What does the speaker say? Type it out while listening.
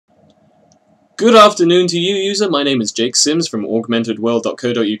Good afternoon to you, user. My name is Jake Sims from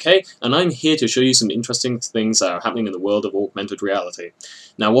augmentedworld.co.uk, and I'm here to show you some interesting things that are happening in the world of augmented reality.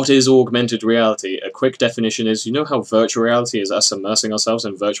 Now, what is augmented reality? A quick definition is, you know how virtual reality is us immersing ourselves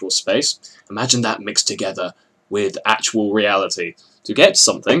in virtual space? Imagine that mixed together with actual reality to get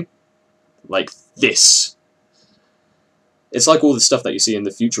something like this. It's like all the stuff that you see in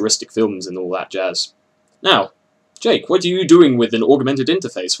the futuristic films and all that jazz. Now, Jake, what are you doing with an augmented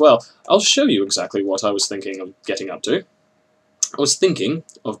interface? Well, I'll show you exactly what I was thinking of getting up to. I was thinking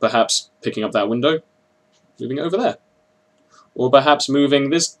of perhaps picking up that window, moving it over there. Or perhaps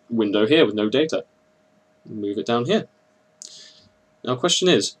moving this window here with no data. Move it down here. Now, the question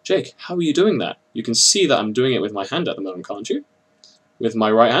is, Jake, how are you doing that? You can see that I'm doing it with my hand at the moment, can't you? With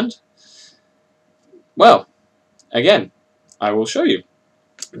my right hand? Well, again, I will show you.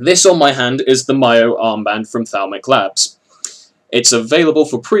 This on my hand is the Myo Armband from Thalmic Labs. It's available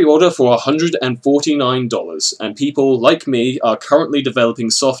for pre-order for $149, and people like me are currently developing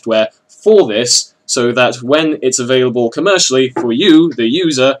software for this so that when it's available commercially for you, the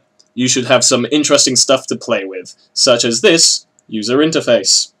user, you should have some interesting stuff to play with, such as this user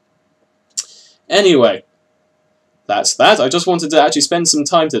interface. Anyway, that's that. I just wanted to actually spend some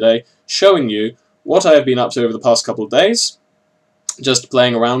time today showing you what I have been up to over the past couple of days. Just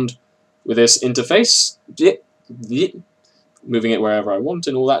playing around with this interface, moving it wherever I want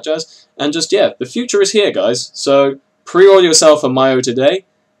and all that jazz. And just, yeah, the future is here, guys. So pre-order yourself a Myo today.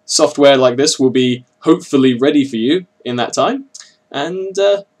 Software like this will be hopefully ready for you in that time. And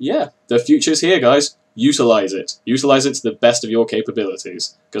yeah, the future is here, guys. Utilize it. Utilize it to the best of your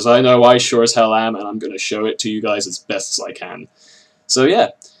capabilities. Because I know I sure as hell am, and I'm going to show it to you guys as best as I can. So yeah,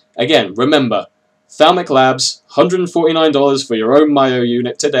 again, remember, Thalmic Labs, $149 for your own Myo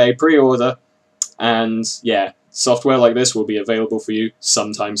unit today, pre-order, and yeah, software like this will be available for you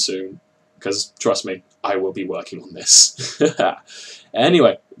sometime soon, because trust me, I will be working on this.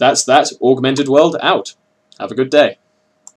 Anyway, that's that. Augmented World out. Have a good day.